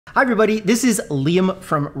Hi everybody, this is Liam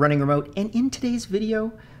from Running Remote, and in today's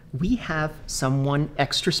video, we have someone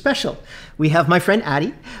extra special. We have my friend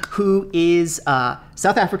Adii, who is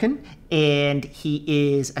South African, and he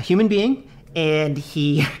is a human being, and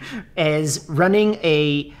he is running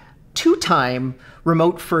a two-time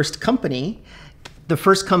remote-first company. The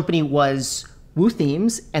first company was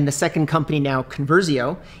WooThemes, and the second company now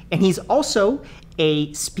Conversio, and he's also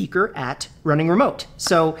a speaker at Running Remote.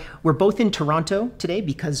 So we're both in Toronto today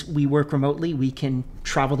because we work remotely. We can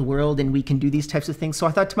travel the world and we can do these types of things. So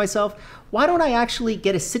I thought to myself, why don't I actually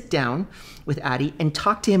get a sit down with Adii and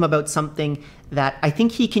talk to him about something that I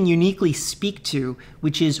think he can uniquely speak to,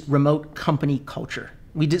 which is remote company culture.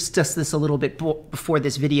 We discussed this a little bit before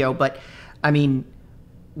this video, but I mean,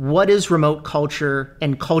 what does remote culture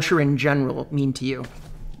and culture in general mean to you?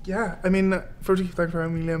 Yeah, I mean, firstly, thanks for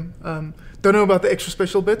having me, Liam. Don't know about the extra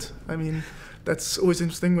special bit. I mean, that's always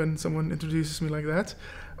interesting when someone introduces me like that.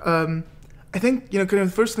 I think, kind of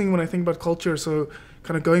the first thing when I think about culture, so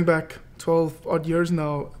kind of going back 12 odd years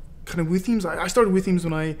now, kind of WooThemes, I started WooThemes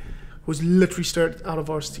when I was literally straight out of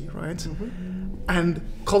varsity, right? Mm-hmm. And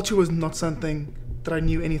culture was not something that I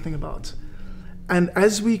knew anything about. And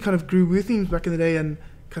as we kind of grew WooThemes back in the day and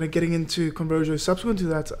kind of getting into Conversio subsequent to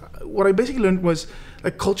that, what I basically learned was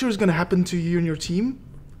like culture is going to happen to you and your team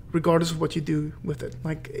regardless of what you do with it.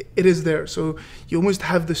 Like it is there. So you almost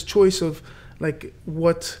have this choice of like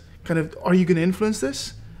what kind of, are you going to influence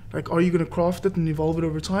this? Like are you going to craft it and evolve it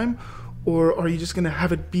over time? Or are you just going to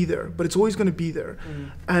have it be there? But it's always going to be there. Mm-hmm.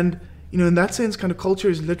 And in that sense, kind of culture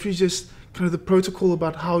is literally just kind of the protocol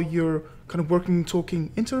about how you're kind of working and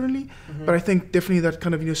talking internally. Mm-hmm. But I think definitely that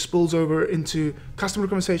kind of spills over into customer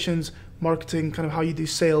conversations, marketing, kind of how you do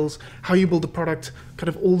sales, how you build a product, kind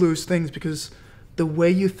of all those things, because the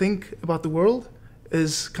way you think about the world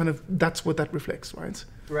is kind of, that's what that reflects, right?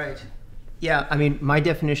 Right. Yeah, I mean, my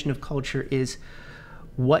definition of culture is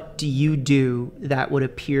what do you do that would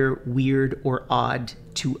appear weird or odd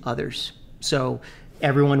to others? So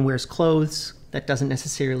everyone wears clothes. That doesn't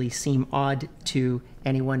necessarily seem odd to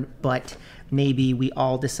anyone, but maybe we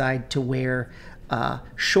all decide to wear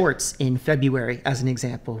shorts in February, as an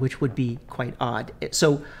example, which would be quite odd.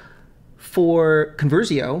 So for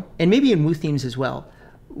Conversio, and maybe in WooThemes as well,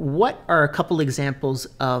 what are a couple examples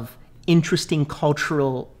of interesting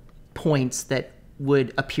cultural points that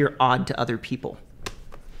would appear odd to other people?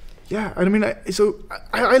 Yeah, I mean,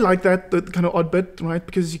 I like that, the kind of odd bit, right?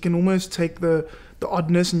 Because you can almost take the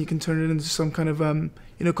oddness and you can turn it into some kind of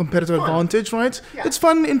competitive advantage, right? Yeah. It's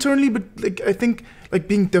fun internally, but like I think like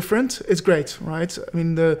being different is great, right? I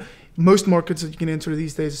mean, most markets that you can enter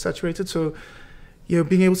these days are saturated, so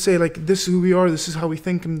being able to say like this is who we are, this is how we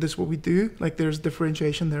think, and this is what we do, like there's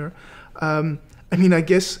differentiation there. I mean, I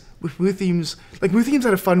guess with WooThemes, like WooThemes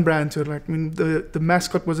had a fun brand to it. Like I mean, the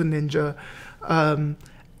mascot was a ninja,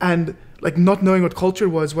 and like not knowing what culture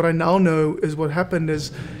was, what I now know is what happened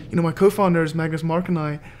is, my co-founders, Magnus, Mark, and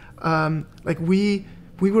I, like we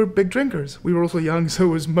were big drinkers. We were also young, so it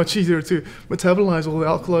was much easier to metabolize all the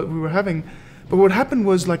alcohol we were having. But what happened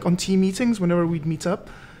was like on team meetings, whenever we'd meet up,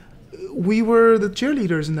 we were the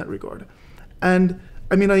cheerleaders in that regard. And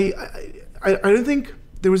I mean, I don't think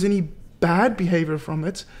there was any bad behavior from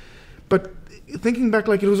it, but thinking back,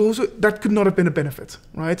 like it was also, that could not have been a benefit,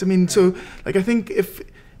 right? I mean, so like I think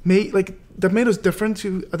that made us different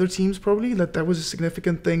to other teams probably, that was a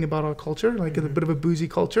significant thing about our culture, like mm-hmm. a bit of a boozy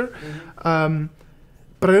culture. Mm-hmm.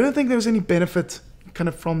 But I don't think there was any benefit kind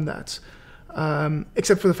of from that,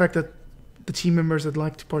 except for the fact that the team members that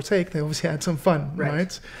like to partake, they obviously had some fun,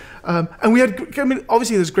 right? And we had, I mean,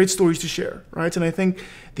 obviously there's great stories to share, right? And I think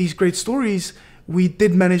these great stories, we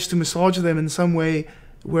did manage to massage them in some way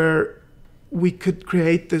where we could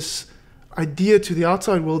create this idea to the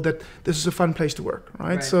outside world that this is a fun place to work,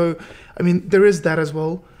 right? So, I mean, there is that as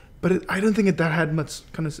well, but I don't think that had much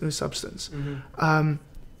kind of substance. Mm-hmm.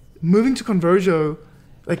 Moving to Conversio,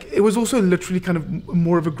 like it was also literally kind of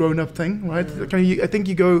more of a grown-up thing, right? Mm-hmm. Kind of, I think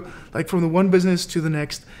you go like from the one business to the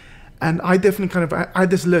next, and I definitely I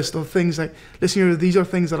had this list of things like, listen here, these are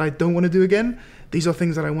things that I don't want to do again. These are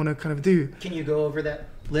things that I want to kind of do. Can you go over that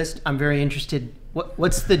list? I'm very interested.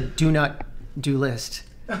 What's the do not do list?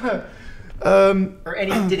 Or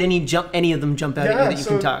did any of them jump out at you that you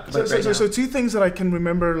can talk about right now? So two things that I can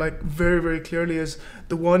remember like very, very clearly is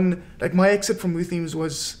the one, like my exit from WooThemes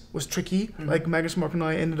was tricky. Mm-hmm. Like Magnus, Mark, and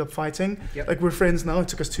I ended up fighting. Yep. Like we're friends now. It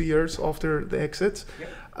took us 2 years after the exit. Yep.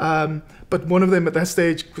 But one of them at that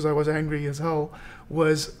stage, because I was angry as hell,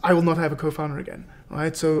 was I will not have a co-founder again,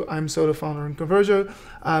 right? So I'm solo founder in Convergio.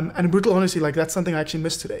 And in brutal honesty, like that's something I actually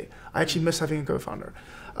miss today. I actually miss having a co-founder.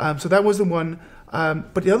 So that was the one.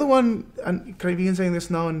 But the other one, and kind of even saying this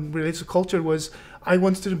now and relates to culture, was I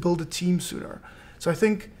wanted to build a team sooner. So I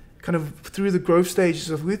think kind of through the growth stages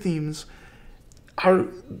of WooThemes, our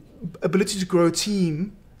ability to grow a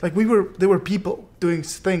team, like there were people doing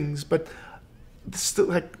things, but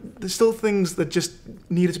there's still things that just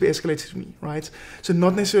needed to be escalated to me, right? So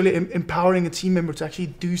not necessarily empowering a team member to actually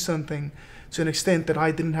do something to an extent that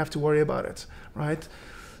I didn't have to worry about it, right?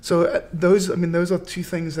 So those are two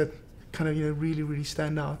things that kind of really, really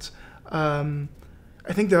stand out.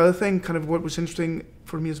 I think the other thing, kind of what was interesting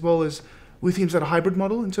for me as well, is WooThemes had a hybrid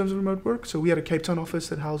model in terms of remote work. So we had a Cape Town office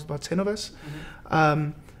that housed about 10 of us.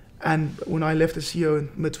 And when I left as CEO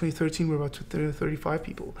in mid-2013, we were about 35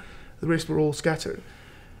 people. The rest were all scattered.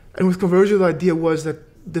 And with Convergio, the idea was that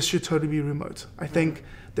this should totally be remote. I think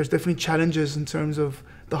there's definitely challenges in terms of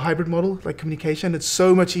the hybrid model, like communication. It's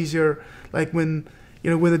so much easier, like when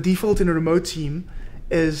the default in a remote team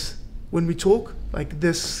is when we talk, like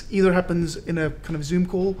this either happens in a kind of Zoom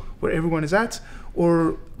call where everyone is at,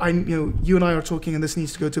 or you and I are talking and this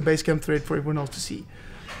needs to go to a Basecamp thread for everyone else to see.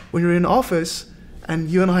 When you're in an office and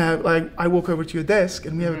you and I have, like, I walk over to your desk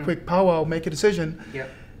and we have a quick powwow, make a decision,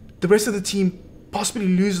 the rest of the team possibly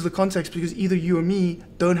loses the context because either you or me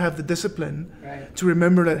don't have the discipline to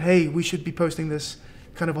remember that, hey, we should be posting this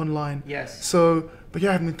kind of online. Yes. So, but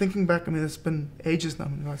yeah, I mean, thinking back, I mean, it's been ages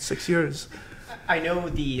now, like 6 years. I know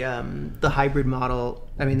the hybrid model.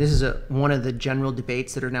 I mean, this is one of the general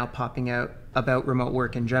debates that are now popping out about remote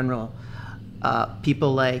work in general.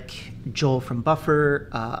 People like Joel from Buffer,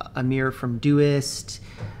 Amir from Doist,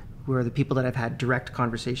 who are the people that I've had direct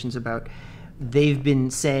conversations about, they've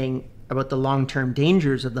been saying about the long-term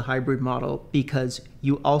dangers of the hybrid model because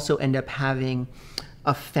you also end up having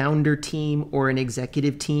a founder team or an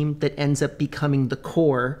executive team that ends up becoming the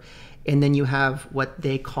core, and then you have what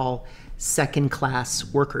they call second-class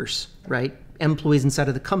workers, right? Employees inside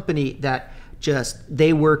of the company that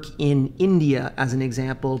they work in India as an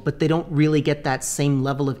example, but they don't really get that same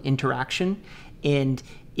level of interaction. And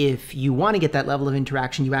if you want to get that level of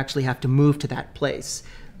interaction, you actually have to move to that place.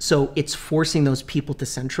 So it's forcing those people to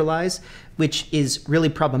centralize, which is really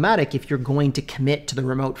problematic if you're going to commit to the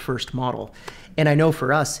remote first model. And I know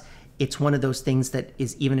for us, it's one of those things that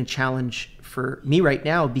is even a challenge for me right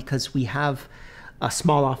now because we have a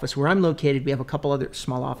small office where I'm located. We have a couple other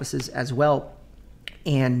small offices as well.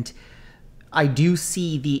 And I do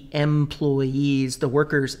see the employees, the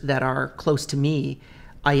workers that are close to me,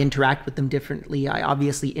 I interact with them differently. I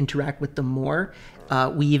obviously interact with them more.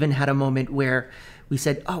 We even had a moment where we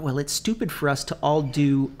said, oh, well, it's stupid for us to all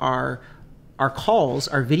do our calls,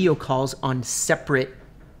 our video calls on separate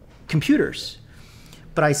computers.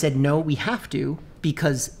 But I said, no, we have to,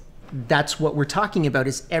 because that's what we're talking about,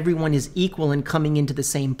 is everyone is equal and coming into the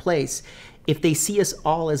same place. If they see us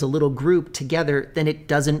all as a little group together, then it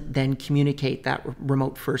doesn't then communicate that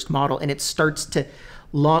remote first model. And it starts to,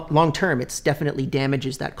 long term, it's definitely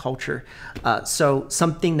damages that culture. So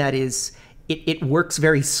something that is, it works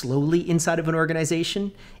very slowly inside of an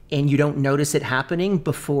organization, and you don't notice it happening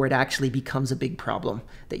before it actually becomes a big problem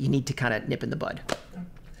that you need to kind of nip in the bud.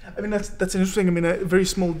 I mean, that's interesting. I mean, a very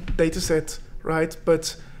small data set, right?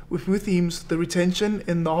 But with WooThemes, the retention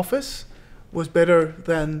in the office was better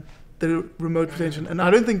than the remote retention. And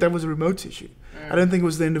I don't think that was a remote issue. I don't think it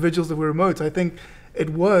was the individuals that were remote. I think it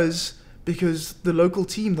was because the local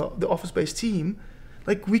team, the office-based team,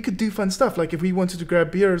 like, we could do fun stuff. Like, if we wanted to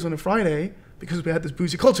grab beers on a Friday, because we had this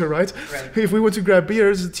boozy culture, right? If we wanted to grab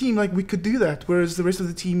beers as a team, like, we could do that. Whereas the rest of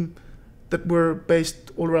the team that were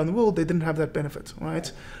based all around the world, they didn't have that benefit,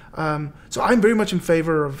 right? So I'm very much in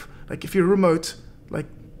favor of, like, if you're remote, like,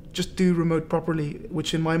 just do remote properly,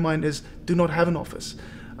 which in my mind is do not have an office.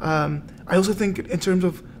 I also think in terms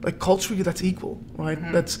of, like, culturally, that's equal, right?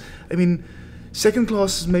 That's, I mean, second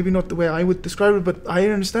class is maybe not the way I would describe it, but I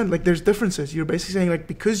understand, like, there's differences. You're basically saying, like,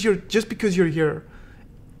 because you're here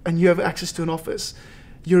and you have access to an office,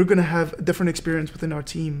 you're going to have a different experience within our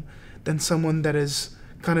team than someone that is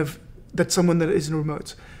in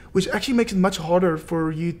remote, which actually makes it much harder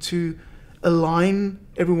for you to align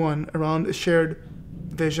everyone around a shared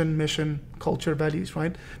vision, mission, culture, values,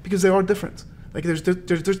 right? Because they are different. Like,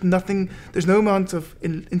 there's nothing, there's no amount of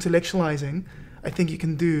intellectualizing I think you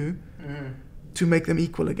can do to make them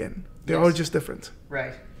equal again. They are just different.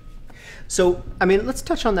 Right. So, I mean, let's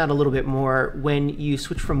touch on that a little bit more. When you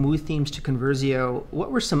switched from WooThemes to Convergio, what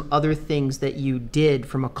were some other things that you did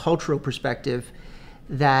from a cultural perspective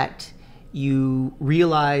that you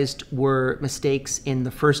realized were mistakes in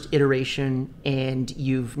the first iteration and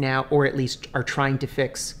you've now, or at least are trying to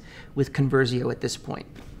fix with Conversio at this point?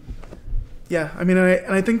 Yeah, I mean,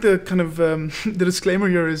 I think the kind of the disclaimer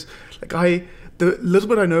here is like the little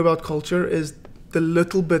bit I know about culture is the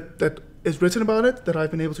little bit that is written about it that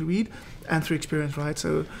I've been able to read and through experience, right?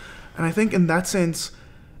 So, and I think in that sense,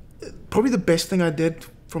 probably the best thing I did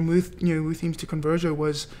from with Themes to Conversio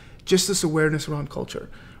was just this awareness around culture,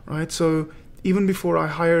 right? So even before I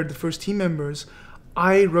hired the first team members,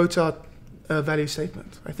 I wrote out a value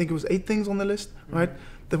statement. I think it was 8 things on the list, right?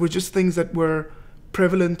 That were just things that were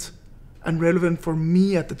prevalent and relevant for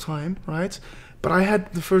me at the time, right? But I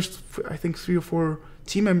had the first, I think 3 or 4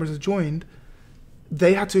 team members that joined,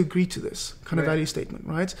 they had to agree to this kind of value statement,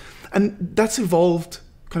 right? And that's evolved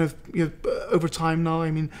kind of over time now.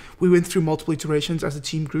 I mean, we went through multiple iterations as the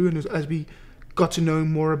team grew and as we got to know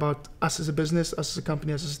more about us as a business, us as a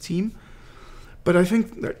company, us as a team. But I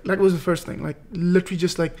think that was the first thing, like literally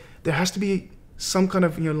just like there has to be some kind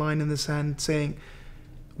of line in the sand saying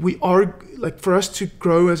we are, like, for us to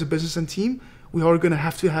grow as a business and team, we are going to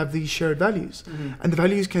have these shared values. And the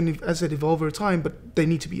values can, as I said, evolve over time, but they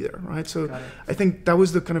need to be there, right? So I think that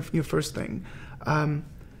was the kind of first thing.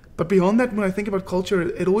 But beyond that, when I think about culture,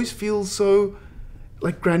 it always feels so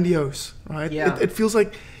like grandiose, right? Yeah. It feels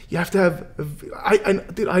like you have to have,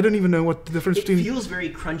 I don't even know what the difference between... It feels very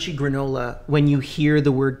crunchy granola when you hear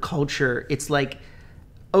the word culture. It's like,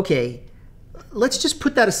 okay, let's just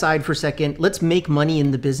put that aside for a second. Let's make money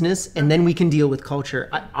in the business and then we can deal with culture.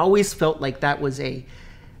 I always felt like that was a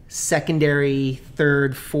secondary,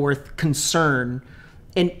 third, fourth concern.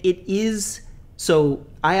 And it is, so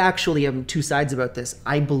I actually have 2 sides about this.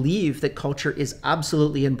 I believe that culture is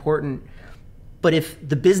absolutely important. But if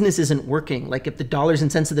the business isn't working, like if the dollars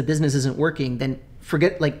and cents of the business isn't working, then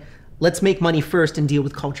forget, like, let's make money first and deal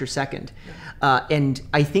with culture second. And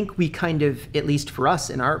I think we kind of, at least for us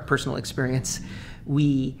in our personal experience,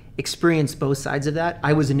 we experienced both sides of that.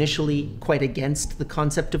 I was initially quite against the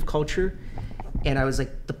concept of culture. And I was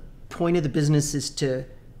like, the point of the business is to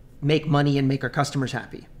make money and make our customers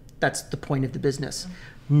happy. That's the point of the business,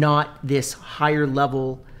 not this higher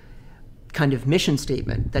level kind of mission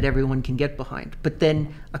statement that everyone can get behind. But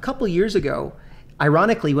then a couple years ago,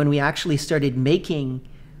 ironically, when we actually started making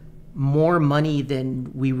more money than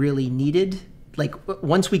we really needed, like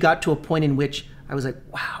once we got to a point in which I was like,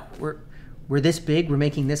 wow, we're this big, we're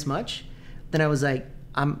making this much, then I was like,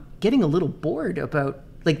 I'm getting a little bored about,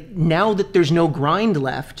 like, now that there's no grind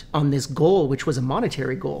left on this goal, which was a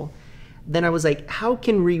monetary goal, then I was like, how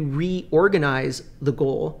can we reorganize the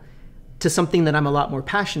goal to something that I'm a lot more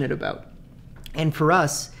passionate about? And for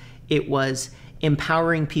us, it was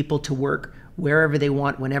empowering people to work wherever they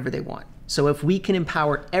want, whenever they want. So if we can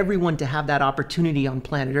empower everyone to have that opportunity on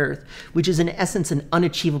planet Earth, which is in essence an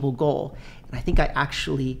unachievable goal, and I think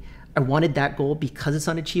I wanted that goal because it's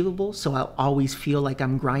unachievable, so I'll always feel like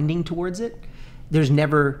I'm grinding towards it. There's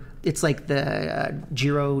never, it's like the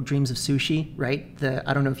Jiro Dreams of Sushi, right?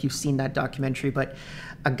 I don't know if you've seen that documentary, but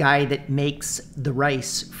a guy that makes the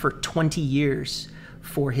rice for 20 years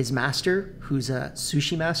for his master, who's a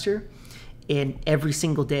sushi master, and every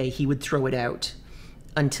single day he would throw it out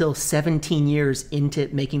until 17 years into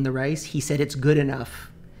making the rice, he said it's good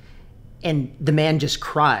enough. And the man just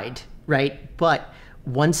cried, right? But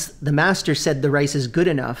once the master said the rice is good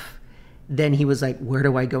enough, then he was like, where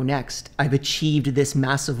do I go next? I've achieved this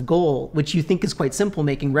massive goal, which you think is quite simple,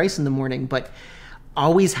 making rice in the morning, but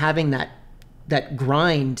always having that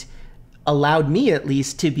grind allowed me at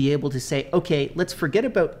least to be able to say, okay, let's forget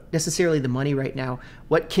about necessarily the money right now.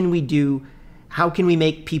 What can we do? How can we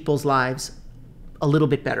make people's lives a little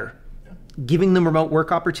bit better? Giving them remote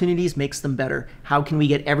work opportunities makes them better. How can we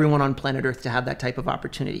get everyone on planet Earth to have that type of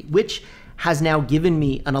opportunity? Which has now given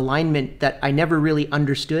me an alignment that I never really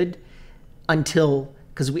understood until,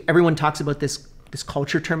 because everyone talks about this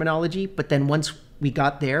culture terminology, but then once we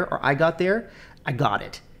got there, or I got there, I got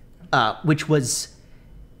it. Which was,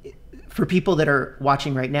 for people that are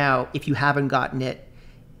watching right now, if you haven't gotten it,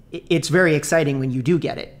 it's very exciting when you do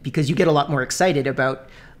get it, because you get a lot more excited about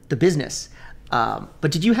the business.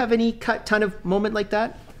 But did you have any kind of moment like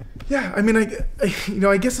that? Yeah, I mean,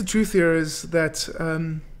 I guess the truth here is that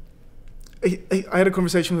I had a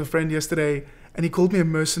conversation with a friend yesterday, and he called me a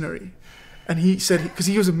mercenary. And he said, because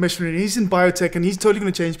he was a missionary, and he's in biotech, and he's totally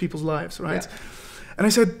going to change people's lives, right? Yeah. And I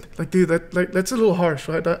said, like, dude, that's a little harsh,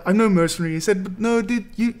 right? I'm no mercenary. He said, but no, dude,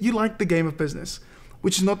 you like the game of business,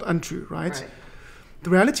 which is not untrue, right? The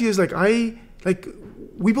reality is,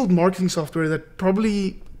 we build marketing software that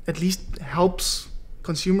probably at least helps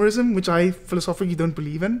consumerism, which I philosophically don't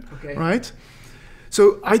believe in, right?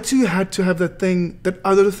 So I too had to have that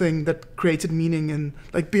other thing that created meaning, and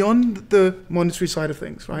like beyond the monetary side of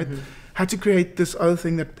things, right? Had to create this other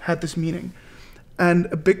thing that had this meaning. And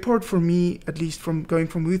a big part for me, at least from going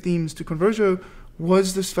from WooThemes to Convergio,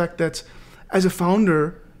 was this fact that as a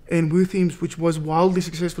founder in WooThemes, which was wildly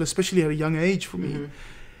successful, especially at a young age for me,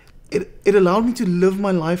 it allowed me to live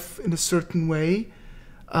my life in a certain way.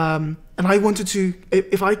 And I wanted to,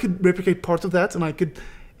 if I could replicate part of that and I could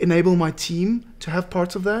enable my team to have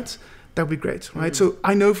parts of that, that would be great, right? So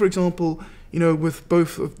I know, for example, you know, with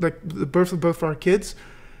both, like the birth of both our kids,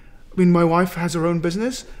 I mean, my wife has her own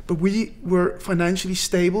business, but we were financially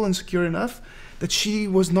stable and secure enough that she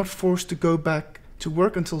was not forced to go back to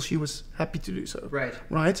work until she was happy to do so. Right.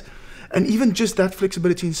 Right? And even just that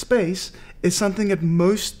flexibility in space is something that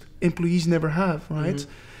most employees never have, right?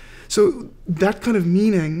 So that kind of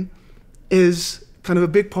meaning is kind of a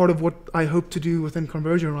big part of what I hope to do within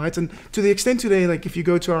Convergio, right? And to the extent today, like if you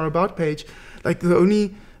go to our About page, like the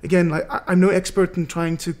only, again, like I'm no expert in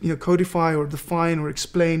trying to, you know, codify or define or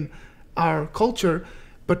explain our culture,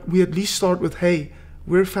 but we at least start with, hey,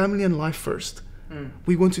 we're family and life first.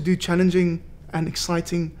 We want to do challenging and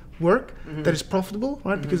exciting work that is profitable,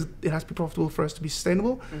 right? Because it has to be profitable for us to be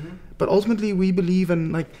sustainable. But ultimately, we believe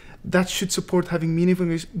in like that should support having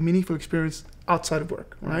meaningful experience outside of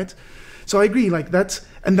work, right? So I agree, like that's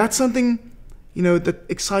something, you know, that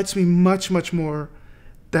excites me much more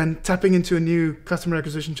than tapping into a new customer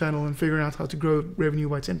acquisition channel and figuring out how to grow revenue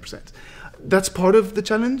by 10%. That's part of the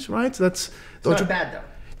challenge, right? It's not bad though.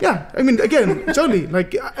 Yeah, I mean, again, totally.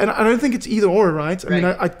 Like, and I don't think it's either or, right? I mean,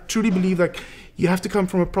 I truly believe like you have to come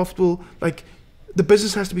from a profitable, like the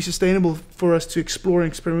business has to be sustainable for us to explore and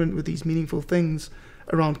experiment with these meaningful things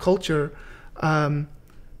around culture.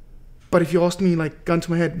 But if you ask me, like, gun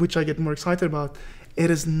to my head, which I get more excited about, it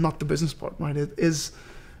is not the business part, right? It is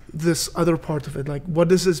this other part of it. Like, what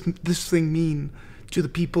does this thing mean to the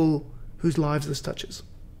people whose lives this touches?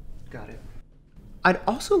 Got it. I'd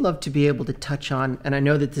also love to be able to touch on, and I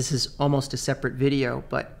know that this is almost a separate video,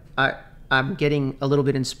 but I'm getting a little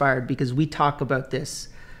bit inspired because we talk about this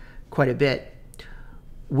quite a bit.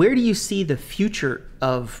 Where do you see the future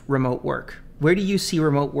of remote work? Where do you see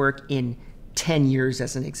remote work in 10 years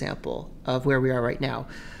as an example of where we are right now?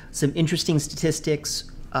 Some interesting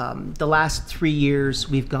statistics. The last 3 years,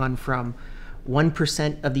 we've gone from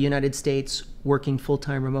 1% of the United States working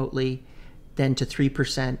full-time remotely, then to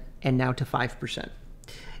 3%, and now to 5%.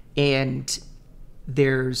 And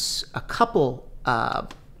there's a couple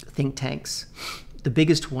think tanks, the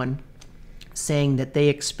biggest one saying that they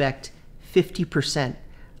expect 50%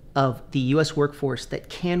 of the US workforce that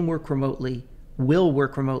can work remotely will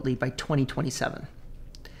work remotely by 2027.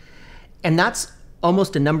 And that's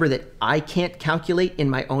almost a number that I can't calculate in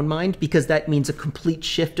my own mind, because that means a complete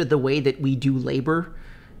shift of the way that we do labor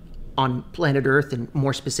on planet Earth, and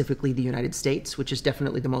more specifically the United States, which is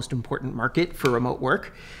definitely the most important market for remote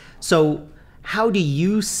work. So how do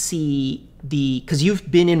you see because you've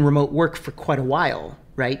been in remote work for quite a while,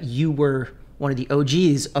 right? You were one of the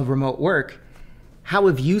OGs of remote work. How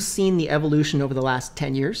have you seen the evolution over the last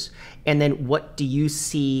 10 years? And then what do you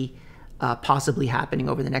see possibly happening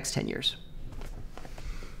over the next 10 years?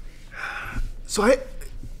 So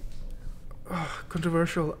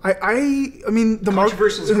controversial. I mean, the market.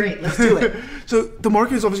 Controversial is great. Let's do it. So the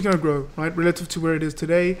market is obviously going to grow, right, relative to where it is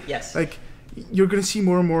today. Yes. Like you're going to see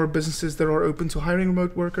more and more businesses that are open to hiring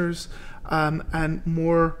remote workers, and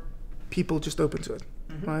more people just open to it,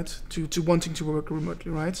 right? To wanting to work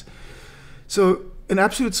remotely, right? So in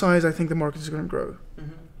absolute size, I think the market is going to grow.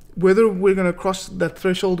 Whether we're going to cross that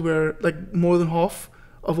threshold where like more than half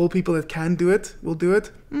of all people that can do it will do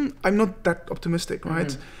it, I'm not that optimistic,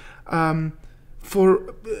 right? And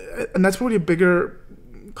that's probably a bigger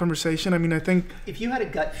conversation. I mean, I think if you had a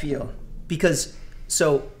gut feel, because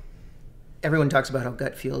so everyone talks about how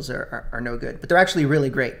gut feels are no good, but they're actually really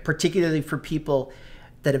great, particularly for people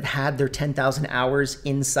that have had their 10,000 hours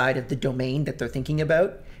inside of the domain that they're thinking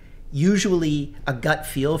about. Usually a gut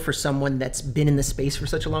feel for someone that's been in the space for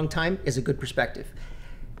such a long time is a good perspective.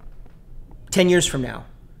 10 years from now,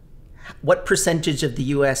 what percentage of the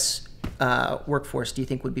US workforce do you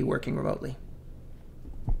think would be working remotely?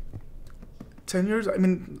 10 years? I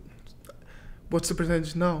mean, what's the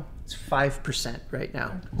percentage now? It's 5% right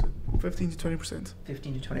now. 15 to 20%.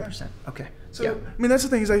 15 to 20%. Yeah. Okay. So, yeah. I mean, that's the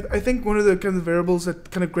thing is I think one of the kind of variables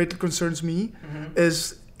that kind of greatly concerns me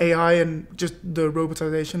is AI and just the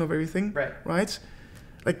robotization of everything. Right?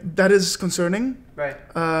 Like that is concerning. Right.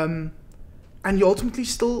 And you ultimately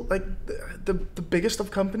still like the biggest of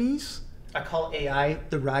companies. I call AI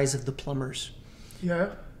the rise of the plumbers.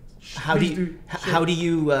 Yeah. How do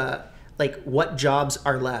you like what jobs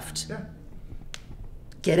are left. Yeah.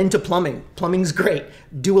 Get into plumbing. Plumbing's great.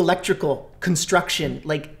 Do electrical, construction,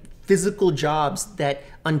 like physical jobs that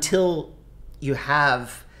until you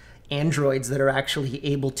have androids that are actually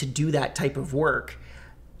able to do that type of work,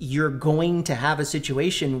 you're going to have a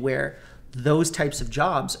situation where those types of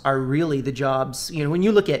jobs are really the jobs, you know, when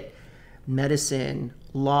you look at medicine,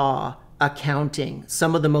 law, accounting,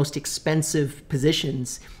 some of the most expensive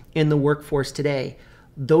positions in the workforce today,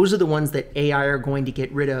 those are the ones that AI are going to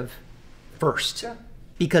get rid of first. Yeah.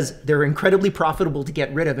 Because they're incredibly profitable to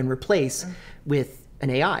get rid of and replace with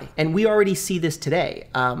an AI. And we already see this today.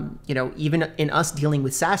 You know, even in us dealing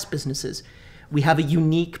with SaaS businesses, we have a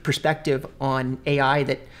unique perspective on AI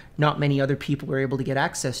that not many other people are able to get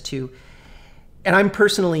access to. And I'm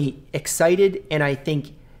personally excited, and I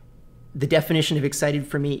think the definition of excited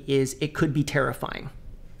for me is it could be terrifying.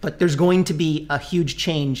 But there's going to be a huge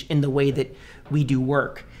change in the way that we do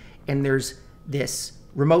work. And there's this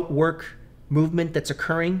remote work movement that's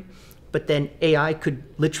occurring, but then AI could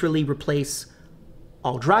literally replace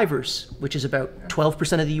all drivers, which is about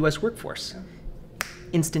 12% of the US workforce,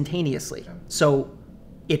 instantaneously. So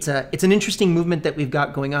it's an interesting movement that we've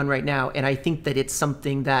got going on right now, and I think that it's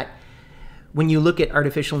something that when you look at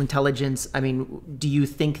artificial intelligence, I mean, do you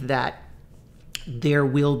think that there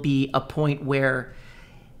will be a point where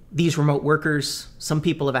these remote workers, some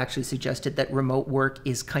people have actually suggested that remote work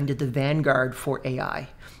is kind of the vanguard for AI,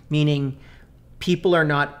 meaning people are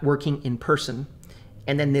not working in person.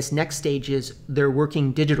 And then this next stage is they're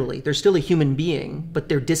working digitally. They're still a human being, but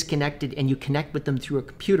they're disconnected and you connect with them through a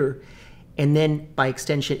computer. And then by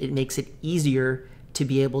extension, it makes it easier to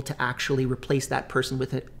be able to actually replace that person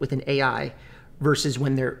with an AI versus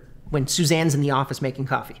when Suzanne's in the office making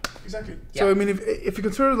coffee. Exactly. Yeah. So I mean, if you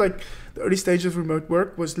consider like the early stage of remote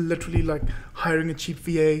work was literally like hiring a cheap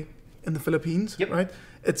VA in the Philippines, Yep. right?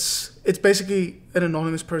 It's basically an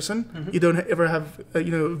anonymous person. Mm-hmm. You don't ever have a,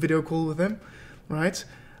 a video call with them, right?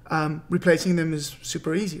 Replacing them is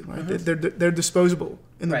super easy, right? Mm-hmm. They're disposable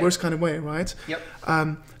in the Right. worst kind of way, right? Yep.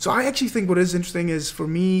 So I actually think what is interesting is for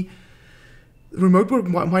me, remote work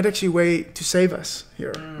might actually be a way to save us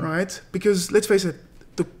here, right? Because let's face it,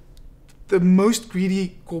 the most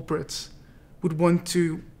greedy corporates would want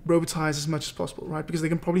to robotize as much as possible, right? Because they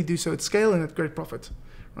can probably do so at scale and at great profit,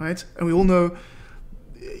 right? And we all know,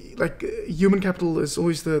 like, human capital is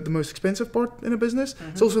always the most expensive part in a business.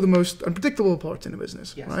 It's also the most unpredictable part in a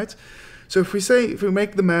business, Yes. right? So if we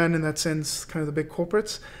make the man in that sense, kind of the big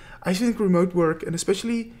corporates, I think remote work, and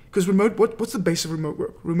especially because what's the base of remote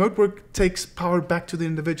work? Remote work takes power back to the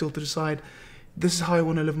individual to decide, this is how I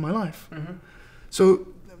want to live my life. So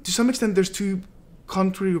to some extent, there's two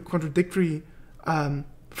contradictory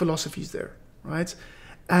philosophies there, right?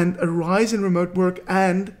 And a rise in remote work,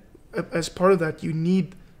 and as part of that, you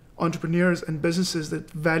need entrepreneurs and businesses that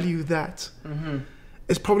value that.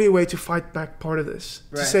 Is probably a way to fight back part of this.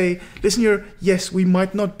 Right. To say, listen here, yes, we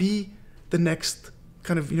might not be the next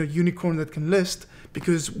kind of unicorn that can list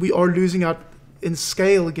because we are losing out in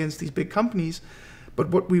scale against these big companies, but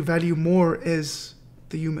what we value more is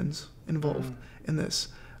the humans involved in this.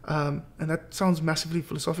 And that sounds massively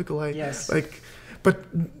philosophical. Yes. But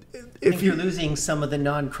I think you're losing some of the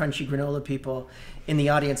non-crunchy granola people in the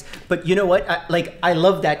audience. But you know what? I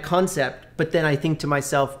love that concept, but then I think to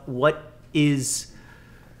myself, what is...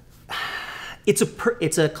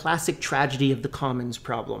 It's a classic tragedy of the commons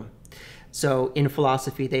problem. So in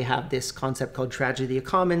philosophy, they have this concept called tragedy of the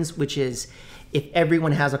commons, which is if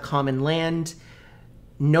everyone has a common land,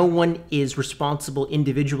 no one is responsible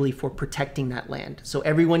individually for protecting that land. So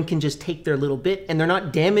everyone can just take their little bit and they're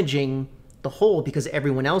not damaging the whole because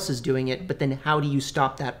everyone else is doing it. But then how do you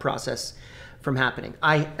stop that process from happening?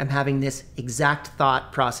 I am having this exact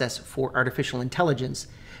thought process for artificial intelligence,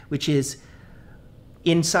 which is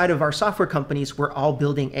inside of our software companies, we're all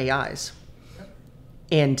building AIs.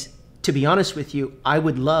 And to be honest with you, I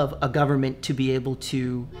would love a government to be able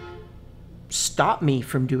to stop me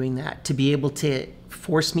from doing that, to be able to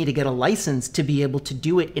force me to get a license to be able to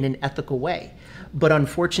do it in an ethical way. But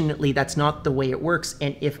unfortunately, that's not the way it works.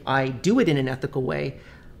 And if I do it in an ethical way,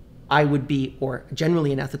 I would be, or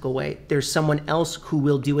generally an ethical way, there's someone else who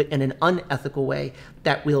will do it in an unethical way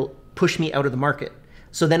that will push me out of the market.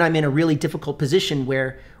 So then I'm in a really difficult position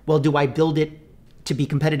where, well, do I build it to be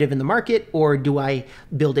competitive in the market, or do I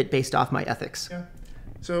build it based off my ethics? Yeah.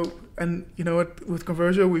 So, and you know what, with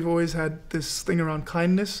Conversia, we've always had this thing around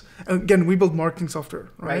kindness. And again, we build marketing software,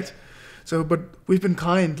 right? So, but we've been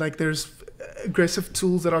kind. Like there's aggressive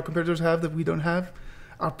tools that our competitors have that we don't have.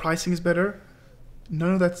 Our pricing is better.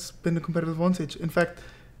 None of that's been a competitive advantage. In fact,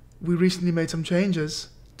 we recently made some changes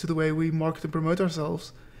to the way we market and promote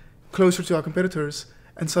ourselves closer to our competitors,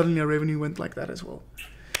 and suddenly our revenue went like that as well.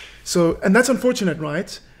 So, and that's unfortunate,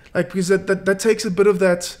 right? Like, because that takes a bit of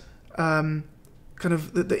that kind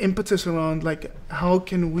of the impetus around, like, how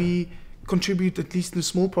can we contribute, at least in a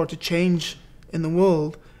small part, to change in the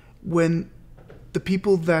world when the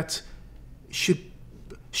people that should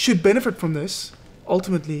benefit from this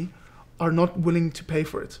ultimately are not willing to pay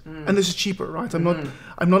for it. And this is cheaper, right?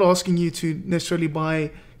 I'm not asking you to necessarily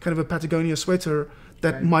buy kind of a Patagonia sweater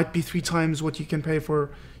that might be 3 times what you can pay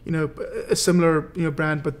for, you know, a similar, you know,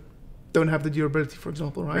 brand, but don't have the durability, for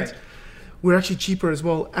example, right? We're actually cheaper as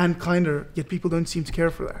well and kinder, yet people don't seem to care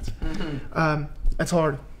for that. It's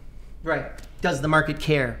hard. Right. Does the market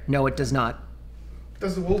care? No, it does not.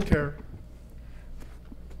 Does the world care?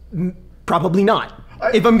 Probably not.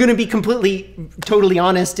 If I'm going to be totally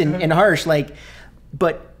honest and harsh, like,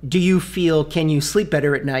 but do you feel, can you sleep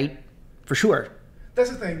better at night? For sure. That's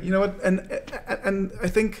the thing, you know what, and I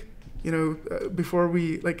think, you know, before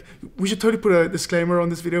we should totally put a disclaimer on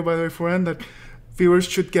this video, by the way, beforehand, that viewers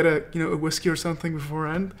should get a whiskey or something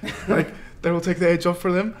beforehand, like that will take the edge off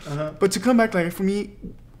for them. But to come back, like, for me,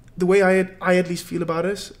 the way I at least feel about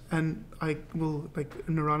it, and I will, like,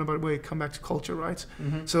 in a roundabout way, come back to culture, right?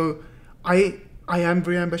 So I am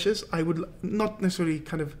very ambitious. I would not necessarily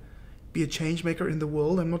kind of be a change maker in the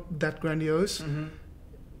world. I'm not that grandiose.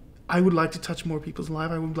 I would like to touch more people's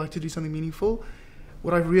lives. I would like to do something meaningful.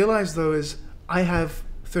 What I've realized, though, is I have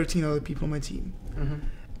 13 other people on my team.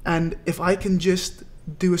 And if I can just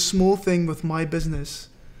do a small thing with my business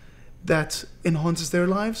that enhances their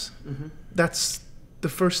lives, that's the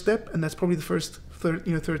first step, and that's probably the first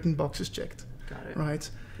 13 boxes checked. Got it. Right?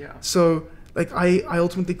 Yeah. So, like, I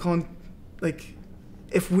ultimately can't, like,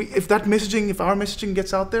 if our messaging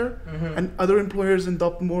gets out there, and other employers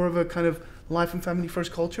adopt more of a kind of life and family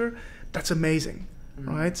first culture, that's amazing,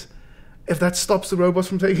 right? If that stops the robots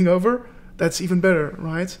from taking over, that's even better,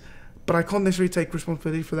 right? But I can't necessarily take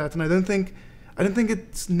responsibility for that, and I don't think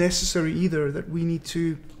it's necessary either that we need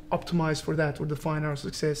to optimize for that or define our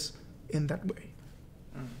success in that way.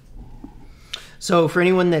 So for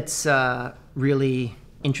anyone that's really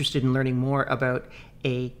interested in learning more about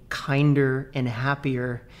a kinder and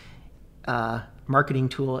happier marketing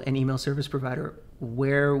tool and email service provider,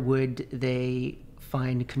 where would they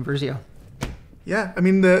find Conversio? Yeah, I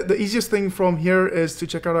mean, the easiest thing from here is to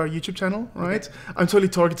check out our YouTube channel, right? Okay. I'm totally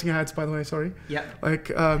targeting ads, by the way, sorry. Yeah. Like,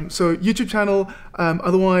 so YouTube channel,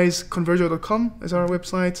 otherwise conversio.com is our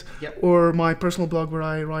website, or my personal blog where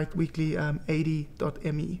I write weekly,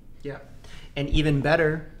 adii.me. Yeah, and even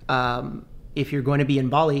better, if you're going to be in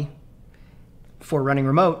Bali for running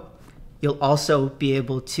remote, you'll also be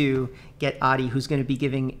able to get Adii, who's going to be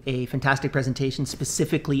giving a fantastic presentation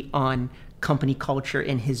specifically on company culture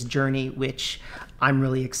and his journey, which I'm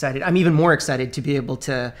really excited. I'm even more excited to be able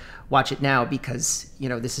to watch it now because, you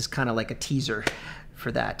know, this is kind of like a teaser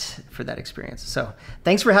for that experience. So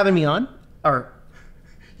thanks for having me on. Or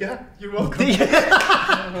yeah, you're welcome.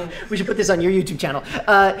 We should put this on your YouTube channel.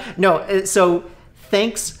 So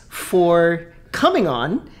thanks for coming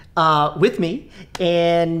on with me.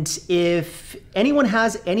 And if anyone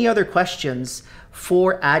has any other questions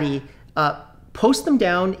for Adii, post them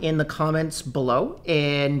down in the comments below,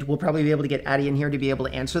 and we'll probably be able to get Adii in here to be able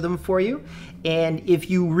to answer them for you. And if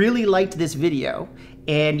you really liked this video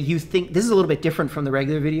and you think this is a little bit different from the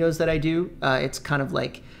regular videos that I do, it's kind of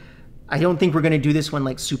like, I don't think we're going to do this one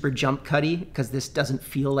like super jump cutty because this doesn't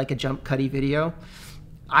feel like a jump cutty video.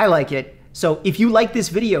 I like it. So if you like this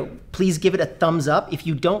video, please give it a thumbs up. If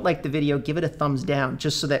you don't like the video, give it a thumbs down,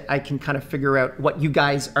 just so that I can kind of figure out what you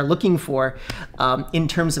guys are looking for in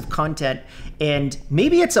terms of content. And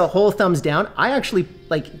maybe it's a whole thumbs down. I actually,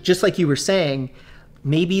 like, just like you were saying,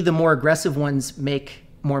 maybe the more aggressive ones make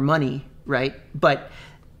more money, right? But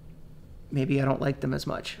maybe I don't like them as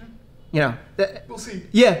much. You know, we'll see.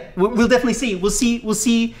 Yeah, we'll definitely see. We'll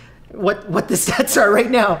see what the stats are right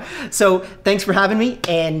now. So thanks for having me,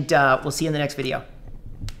 and we'll see you in the next video.